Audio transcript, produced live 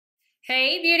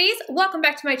Hey beauties, welcome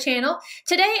back to my channel.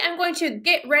 Today I'm going to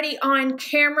get ready on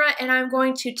camera and I'm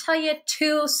going to tell you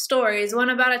two stories, one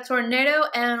about a tornado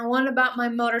and one about my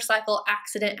motorcycle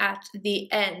accident at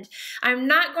the end. I'm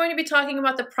not going to be talking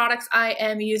about the products I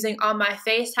am using on my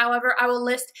face, however I will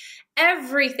list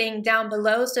everything down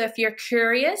below, so if you're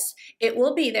curious, it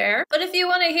will be there. But if you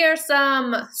want to hear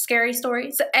some scary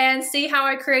stories and see how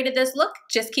I created this look,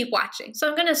 just keep watching. So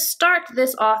I'm going to start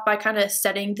this off by kind of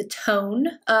setting the tone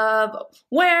of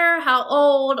where, how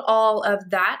old, all of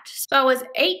that. So I was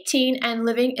 18 and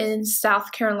living in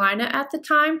South Carolina at the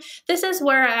time. This is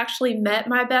where I actually met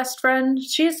my best friend.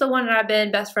 She's the one that I've been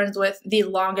best friends with the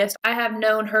longest. I have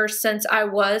known her since I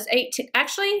was 18.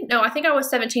 Actually, no, I think I was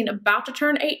 17, about to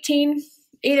turn 18.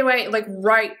 Either way, like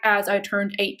right as I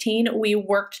turned 18, we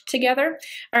worked together.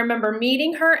 I remember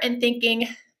meeting her and thinking,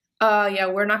 yeah,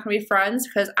 we're not gonna be friends,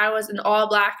 because I was in all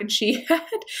black and she had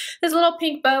this little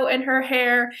pink bow in her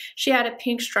hair. She had a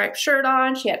pink striped shirt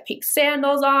on, she had pink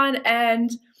sandals on, and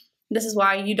this is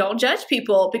why you don't judge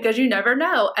people, because you never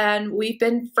know. And we've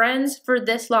been friends for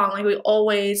this long. Like, we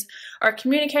always are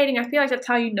communicating. I feel like that's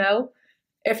how you know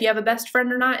if you have a best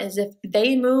friend or not, is if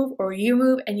they move or you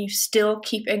move and you still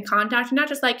keep in contact. Not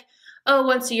just like, oh,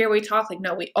 once a year we talk. Like,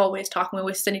 no, we always talk and we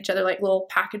always send each other like little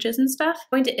packages and stuff.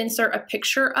 I'm going to insert a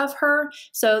picture of her.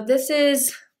 So this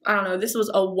is, I don't know, this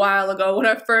was a while ago when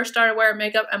I first started wearing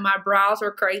makeup and my brows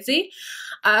were crazy.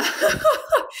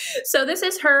 So this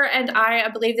is her and I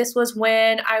believe this was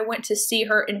when I went to see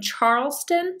her in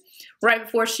Charleston right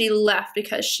before she left,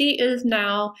 because she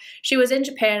was in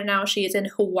Japan and now she is in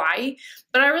Hawaii.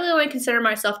 But I really only consider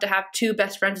myself to have two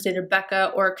best friends, it's either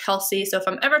Becca or Kelsey. So if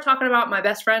I'm ever talking about my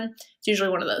best friend, it's usually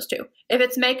one of those two. If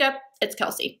it's makeup, it's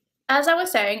Kelsey. As I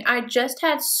was saying, I just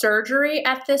had surgery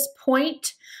at this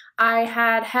point. I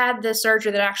had the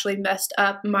surgery that actually messed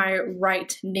up my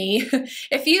right knee.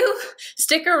 If you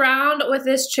stick around with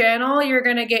this channel, you're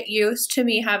gonna get used to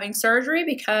me having surgery,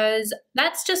 because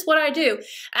that's just what I do.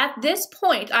 At this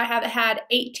point, I have had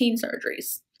 18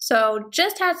 surgeries. So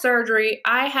just had surgery.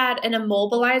 I had an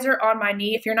immobilizer on my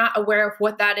knee. If you're not aware of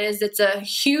what that is, it's a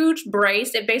huge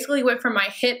brace. It basically went from my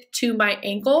hip to my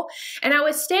ankle. And I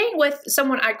was staying with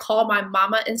someone I call my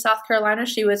mama in South Carolina.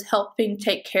 She was helping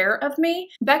take care of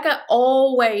me. Becca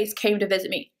always came to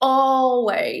visit me,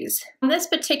 always. On this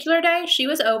particular day, she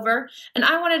was over and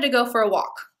I wanted to go for a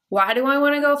walk. Why do I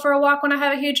want to go for a walk when I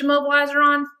have a huge immobilizer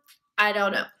on? I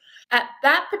don't know. At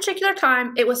that particular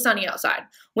time, it was sunny outside.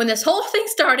 When this whole thing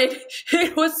started,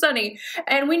 it was sunny.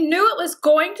 And we knew it was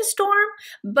going to storm,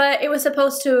 but it was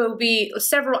supposed to be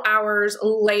several hours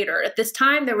later. At this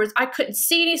time, I couldn't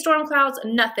see any storm clouds,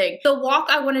 nothing. The walk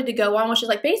I wanted to go on was just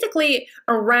like basically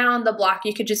around the block.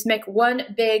 You could just make one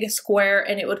big square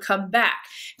and it would come back.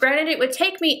 Granted, it would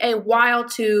take me a while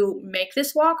to make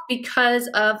this walk because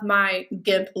of my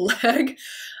gimp leg.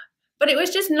 But it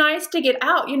was just nice to get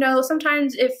out. You know,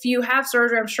 sometimes if you have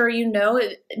surgery, I'm sure you know,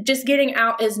 just getting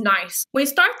out is nice. We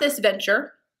start this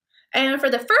venture, and for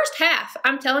the first half,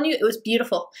 I'm telling you, it was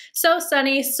beautiful. So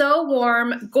sunny, so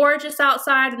warm, gorgeous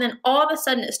outside, and then all of a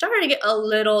sudden it started to get a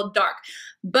little dark.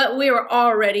 But we were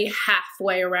already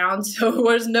halfway around, so there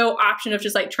was no option of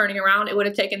just like turning around. It would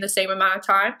have taken the same amount of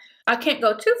time. I can't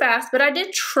go too fast, but I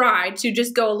did try to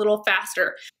just go a little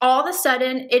faster. All of a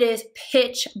sudden, it is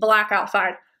pitch black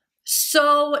outside.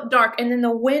 So dark, and then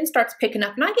the wind starts picking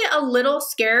up and I get a little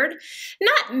scared.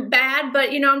 Not bad,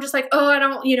 but you know, I'm just like, oh, I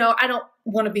don't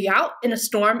want to be out in a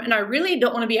storm, and I really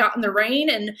don't want to be out in the rain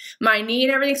and my knee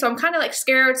and everything, so I'm kind of like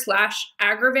scared /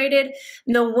 aggravated,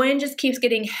 and the wind just keeps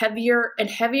getting heavier and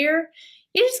heavier.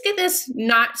 You just get this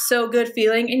not so good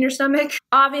feeling in your stomach.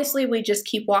 Obviously, we just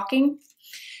keep walking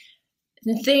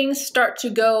and things start to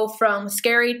go from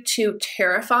scary to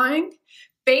terrifying.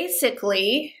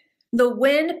 Basically, the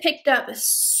wind picked up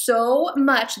so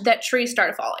much that trees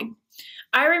started falling.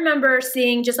 I remember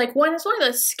seeing just like it's one of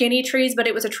those skinny trees, but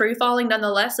it was a tree falling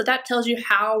nonetheless, so that tells you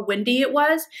how windy it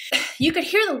was. You could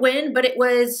hear the wind, but it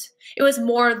was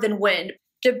more than wind.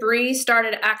 Debris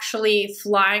started actually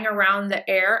flying around the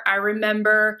air. I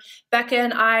remember Becca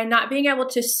and I not being able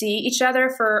to see each other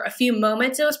for a few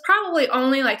moments. It was probably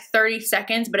only like 30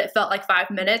 seconds, but it felt like 5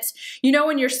 minutes. You know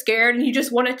when you're scared and you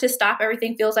just want it to stop,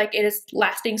 everything feels like it is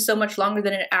lasting so much longer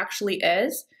than it actually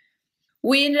is.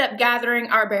 We ended up gathering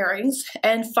our bearings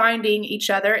and finding each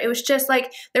other. It was just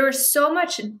like there was so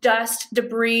much dust,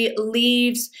 debris,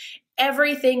 leaves.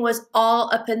 Everything was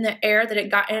all up in the air that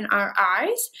it got in our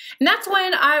eyes. And that's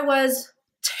when I was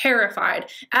terrified,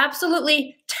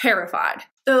 absolutely terrified.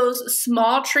 Those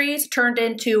small trees turned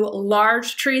into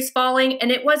large trees falling,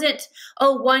 and it wasn't,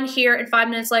 oh, one here and 5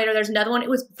 minutes later there's another one. It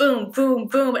was boom, boom,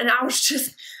 boom, and I was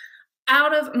just,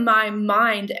 out of my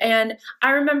mind. And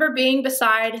I remember being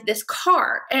beside this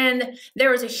car and there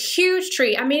was a huge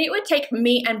tree. I mean, it would take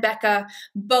me and Becca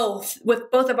both,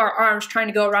 with both of our arms trying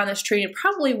to go around this tree, and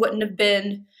probably wouldn't have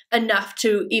been enough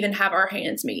to even have our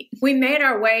hands meet. We made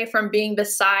our way from being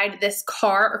beside this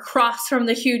car across from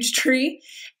the huge tree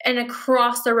and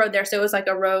across the road there. So it was like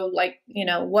a road, like, you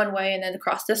know, one way and then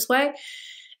across this way.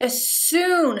 As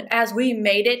soon as we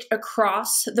made it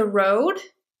across the road,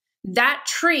 that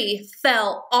tree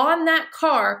fell on that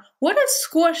car. Would have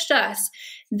squished us.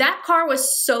 That car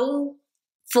was so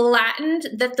flattened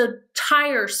that the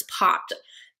tires popped.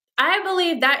 I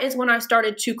believe that is when I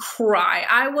started to cry.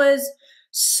 I was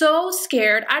so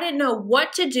scared. I didn't know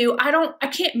what to do. I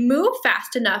can't move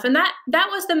fast enough. And that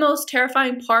was the most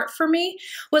terrifying part for me,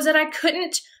 was that I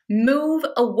couldn't move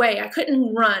away. I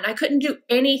couldn't run. I couldn't do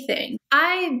anything.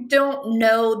 I don't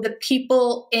know the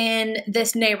people in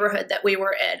this neighborhood that we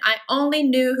were in. I only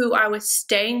knew who I was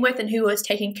staying with and who was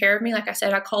taking care of me. Like I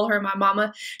said, I call her my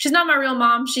mama. She's not my real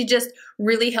mom. She just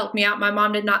really helped me out. My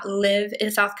mom did not live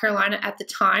in South Carolina at the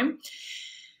time.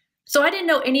 So I didn't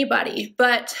know anybody,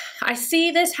 but I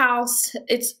see this house.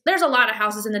 There's a lot of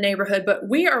houses in the neighborhood, but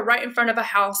we are right in front of a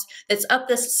house that's up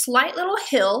this slight little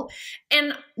hill,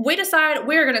 and we decide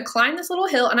we're gonna climb this little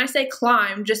hill. And I say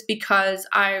climb just because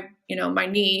my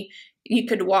knee, you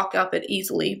could walk up it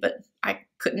easily, but I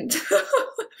couldn't.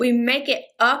 We make it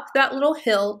up that little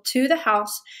hill to the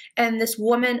house, and this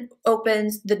woman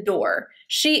opens the door.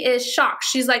 She is shocked.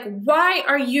 She's like, "Why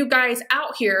are you guys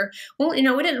out here?" Well, we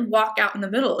didn't walk out in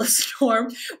the middle of the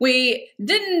storm. We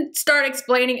didn't start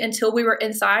explaining until we were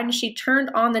inside, and she turned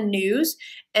on the news,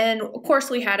 and of course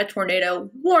we had a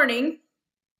tornado warning.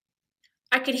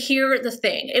 I could hear the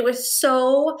thing. It was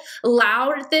so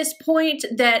loud at this point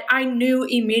that I knew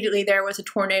immediately there was a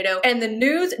tornado, and the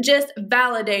news just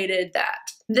validated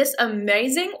that. This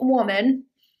amazing woman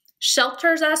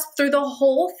shelters us through the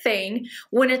whole thing.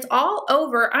 When it's all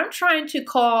over, I'm trying to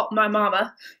call my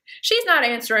mama. She's not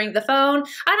answering the phone.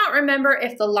 I don't remember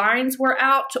if the lines were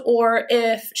out or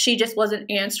if she just wasn't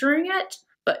answering it,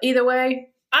 but either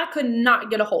way, I could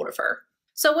not get a hold of her.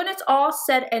 So when it's all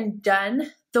said and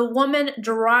done, the woman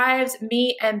drives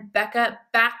me and Becca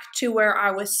back to where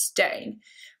I was staying.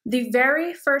 The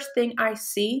very first thing I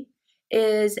see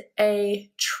is a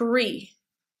tree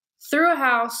through a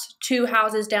house 2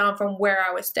 houses down from where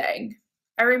I was staying.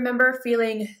 I remember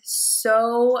feeling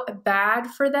so bad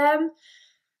for them.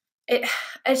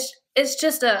 It's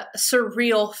just a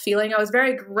surreal feeling. I was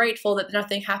very grateful that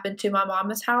nothing happened to my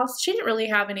mama's house. She didn't really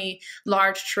have any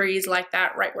large trees like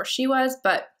that right where she was,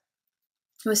 but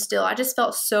it was still, I just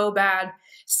felt so bad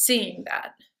seeing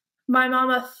that. My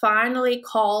mama finally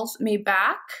calls me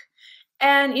back,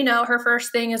 and her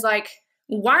first thing is like,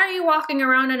 "Why are you walking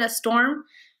around in a storm?"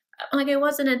 I'm like, "It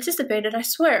wasn't anticipated, I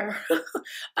swear."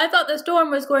 I thought the storm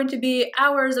was going to be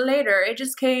hours later. It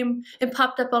just came and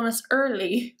popped up on us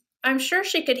early. I'm sure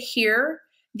she could hear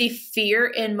the fear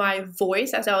in my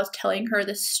voice as I was telling her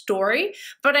the story,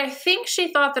 but I think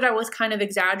she thought that I was kind of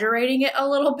exaggerating it a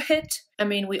little bit. I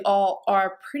mean, we all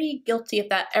are pretty guilty of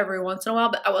that every once in a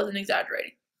while, but I wasn't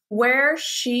exaggerating. Where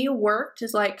she worked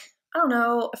is like, I don't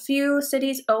know, a few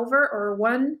cities over, or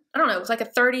one, I don't know, it was like a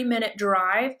 30-minute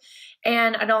drive,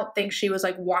 and I don't think she was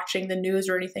like watching the news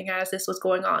or anything as this was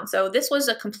going on. So this was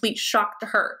a complete shock to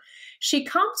her. She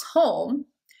comes home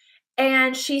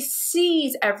and she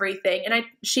sees everything, and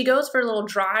she goes for a little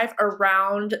drive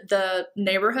around the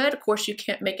neighborhood. Of course, you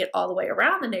can't make it all the way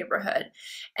around the neighborhood.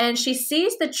 And she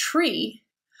sees the tree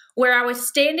where I was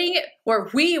standing, where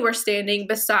we were standing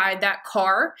beside that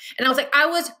car. And I was like, I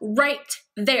was right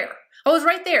there. I was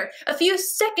right there a few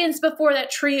seconds before that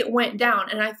tree went down.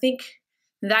 And I think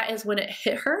that is when it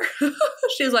hit her.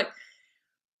 She was like,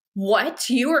 "What?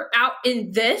 You were out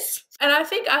in this?" And I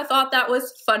think I thought that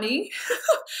was funny. I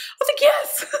was like,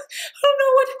 "Yes." I don't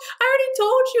know what, I already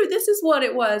told you this is what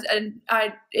it was. And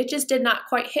it just did not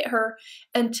quite hit her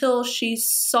until she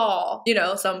saw,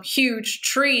 some huge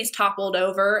trees toppled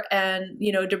over and,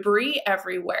 debris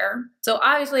everywhere. So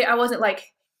obviously I wasn't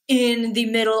like in the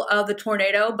middle of the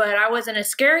tornado, but I was in a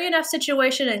scary enough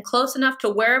situation and close enough to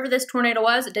wherever this tornado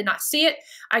was. I did not see it.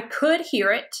 I could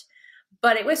hear it,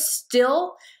 but it was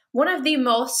still one of the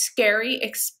most scary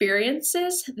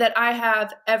experiences that I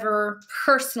have ever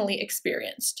personally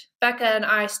experienced. Becca and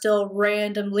I still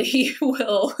randomly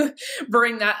will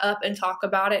bring that up and talk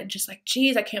about it and just like,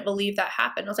 "Geez, I can't believe that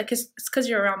happened." I was like, it's because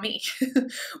you're around me.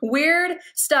 Weird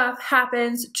stuff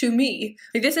happens to me.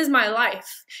 Like, this is my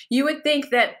life. You would think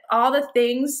that all the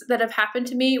things that have happened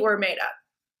to me were made up,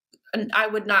 and I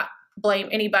would not blame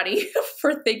anybody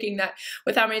for thinking that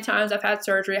with how many times I've had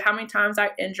surgery, how many times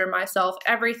I injure myself,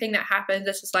 everything that happens,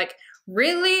 it's just like,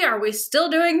 really? Are we still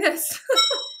doing this?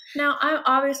 Now, I'm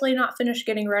obviously not finished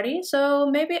getting ready, so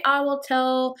maybe I will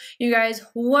tell you guys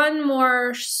one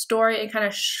more story and kind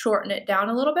of shorten it down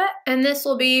a little bit. And this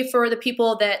will be for the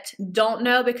people that don't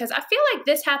know, because I feel like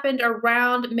this happened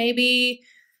around maybe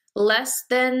less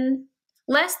than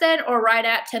or right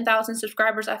at 10,000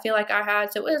 subscribers. I feel like I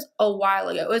had, so it was a while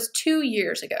ago. It was 2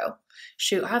 years ago.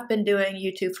 Shoot, I've been doing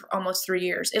YouTube for almost 3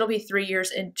 years. It'll be 3 years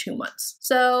in 2 months.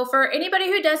 So for anybody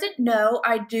who doesn't know,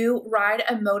 I do ride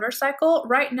a motorcycle.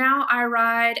 Right now I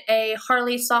ride a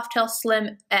Harley Softail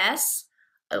Slim S.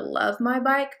 I love my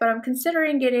bike, but I'm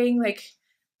considering getting like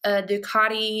a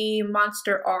Ducati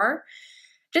Monster R.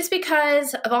 Just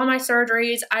because of all my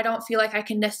surgeries, I don't feel like I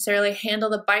can necessarily handle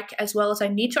the bike as well as I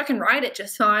need to. I can ride it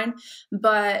just fine,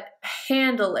 but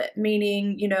handle it,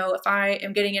 meaning, you know, if I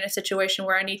am getting in a situation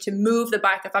where I need to move the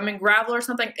bike, if I'm in gravel or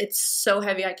something, it's so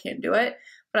heavy I can't do it.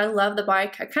 But I love the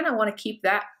bike. I kind of want to keep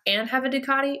that and have a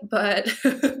Ducati, but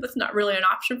that's not really an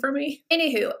option for me.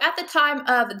 Anywho, at the time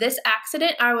of this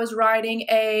accident, I was riding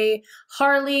a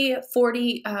Harley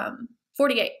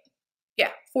 48.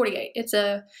 Yeah, 48. It's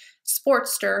a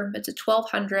Sportster. It's a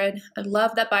 1200. I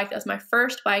love that bike. That was my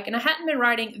first bike, and I hadn't been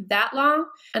riding that long,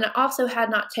 and I also had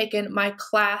not taken my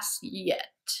class yet.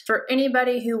 For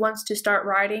anybody who wants to start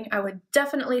riding, I would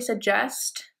definitely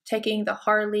suggest taking the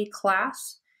Harley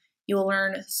class. You will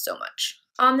learn so much.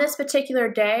 On this particular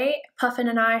day, Puffin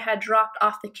and I had dropped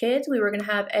off the kids. We were going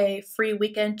to have a free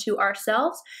weekend to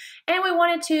ourselves, and we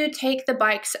wanted to take the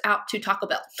bikes out to Taco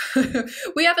Bell.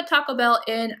 We have a Taco Bell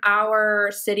in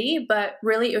our city, but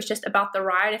really it was just about the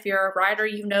ride. If you're a rider,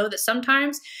 you know that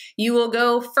sometimes you will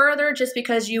go further just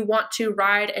because you want to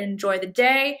ride and enjoy the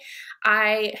day.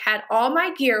 I had all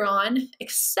my gear on,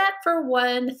 except for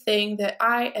one thing that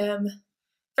I am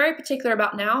very particular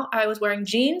about now. I was wearing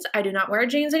jeans. I do not wear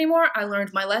jeans anymore. I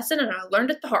learned my lesson, and I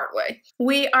learned it the hard way.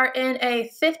 We are in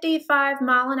a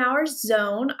 55-mile-an-hour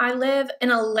zone. I live in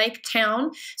a lake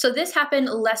town, so this happened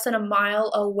less than a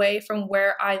mile away from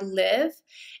where I live,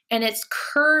 and it's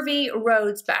curvy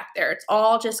roads back there. It's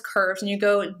all just curves, and you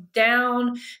go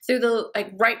down through the,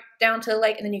 like right down to the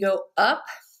lake, and then you go up.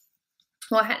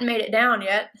 Well, I hadn't made it down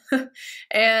yet,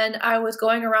 and I was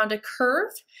going around a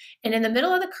curve, and in the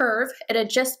middle of the curve, it had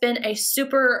just been a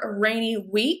super rainy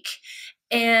week,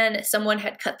 and someone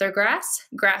had cut their grass.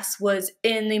 Grass was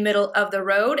in the middle of the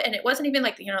road, and it wasn't even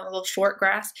like, you know, a little short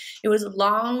grass. It was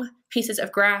long pieces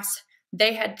of grass.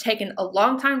 They had taken a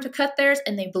long time to cut theirs,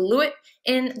 and they blew it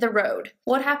in the road.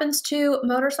 What happens to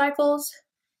motorcycles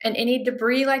and any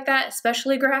debris like that,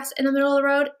 especially grass in the middle of the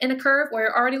road in a curve where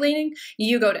you're already leaning?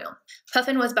 You go down.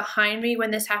 Puffin was behind me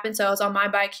when this happened, so I was on my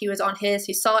bike, he was on his.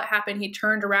 He saw it happen, he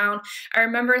turned around. I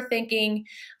remember thinking,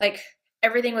 like,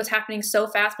 everything was happening so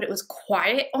fast, but it was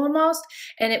quiet almost,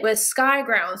 and it was sky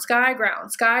ground,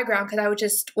 because I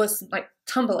was like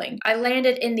tumbling. I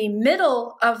landed in the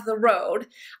middle of the road.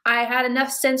 I had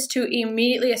enough sense to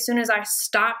immediately, as soon as I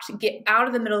stopped, get out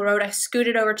of the middle of the road. I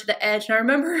scooted over to the edge, and I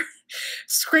remember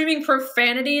screaming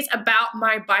profanities about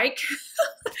my bike.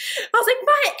 I was like,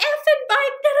 my effing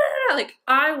bike, da, da, da. Like,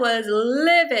 I was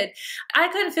livid. I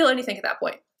couldn't feel anything at that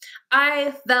point.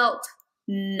 I felt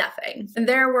nothing. And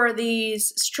there were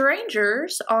these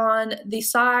strangers on the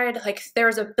side, like there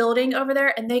was a building over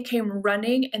there, and they came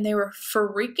running and they were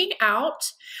freaking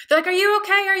out. They're like, are you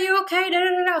okay? Are you okay? Da, da,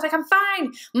 da, da. I was like, I'm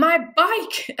fine. My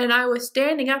bike. And I was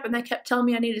standing up, and they kept telling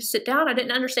me I needed to sit down. I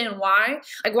didn't understand why.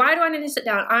 Like, why do I need to sit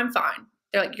down? I'm fine.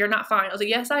 They're like, you're not fine. I was like,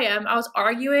 yes, I am. I was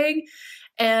arguing.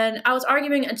 And I was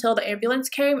arguing until the ambulance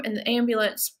came, and the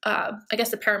ambulance, I guess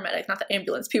the paramedic, not the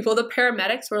ambulance people, the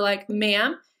paramedics were like,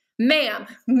 ma'am, ma'am,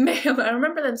 ma'am. I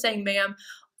remember them saying ma'am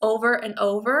over and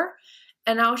over.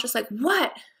 And I was just like,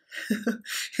 what?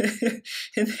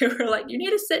 And they were like, you need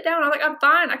to sit down. I'm like, I'm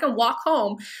fine. I can walk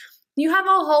home. You have a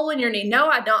hole in your knee. No,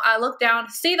 I don't. I look down,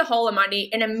 see the hole in my knee,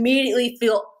 and immediately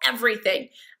feel everything.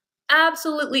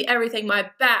 Absolutely everything. My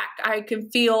back. I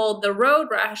can feel the road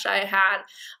rash I had.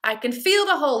 I can feel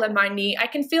the hole in my knee. I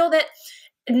can feel that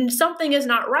something is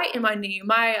not right in my knee.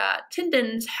 My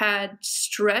tendons had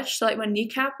stretched, so like my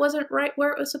kneecap wasn't right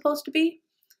where it was supposed to be.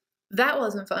 That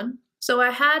wasn't fun. So I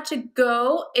had to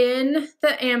go in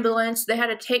the ambulance. They had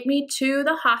to take me to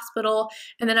the hospital,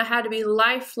 and then I had to be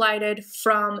life flighted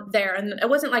from there. And it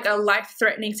wasn't like a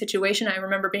life-threatening situation. I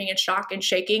remember being in shock and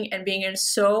shaking and being in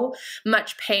so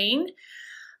much pain.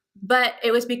 But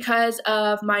it was because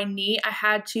of my knee. I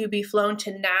had to be flown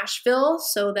to Nashville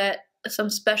so that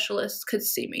some specialists could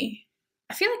see me.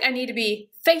 I feel like I need to be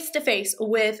face to face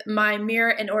with my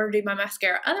mirror in order to do my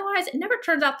mascara. Otherwise, it never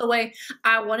turns out the way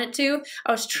I want it to.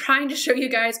 I was trying to show you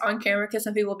guys on camera because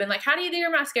some people have been like, how do you do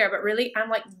your mascara? But really, I'm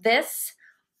like this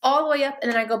all the way up and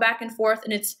then I go back and forth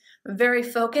and it's very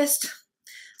focused.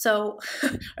 So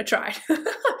I tried.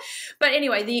 But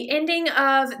anyway, the ending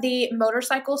of the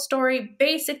motorcycle story,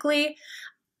 basically,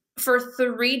 for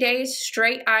 3 days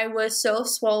straight, I was so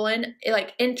swollen.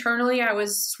 Like internally, I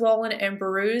was swollen and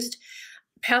bruised.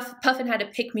 Puffin had to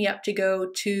pick me up to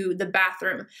go to the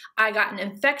bathroom. I got an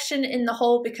infection in the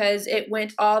hole because it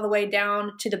went all the way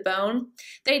down to the bone.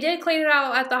 They did clean it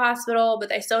out at the hospital, but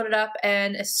they sewed it up,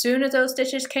 and as soon as those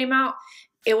stitches came out,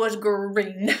 it was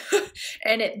green.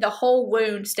 And the whole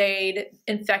wound stayed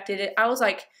infected. I was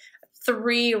like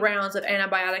 3 rounds of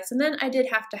antibiotics, and then I did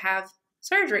have to have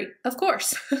surgery, of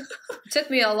course. It took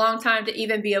me a long time to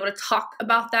even be able to talk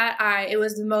about that. It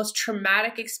was the most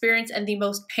traumatic experience and the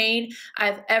most pain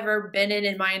I've ever been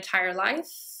in my entire life.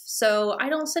 So I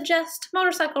don't suggest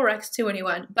motorcycle wrecks to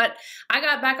anyone. But I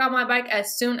got back on my bike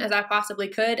as soon as I possibly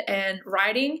could, and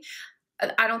riding,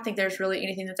 I don't think there's really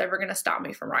anything that's ever going to stop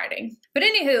me from riding. But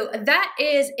anywho, that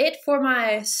is it for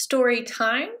my story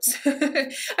times. I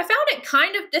found it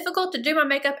kind of difficult to do my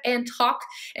makeup and talk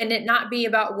and it not be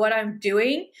about what I'm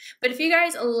doing. But if you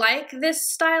guys like this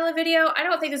style of video, I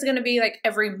don't think it's going to be like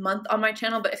every month on my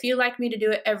channel, but if you like me to do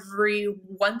it every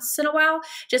once in a while,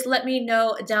 just let me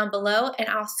know down below and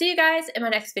I'll see you guys in my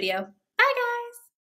next video.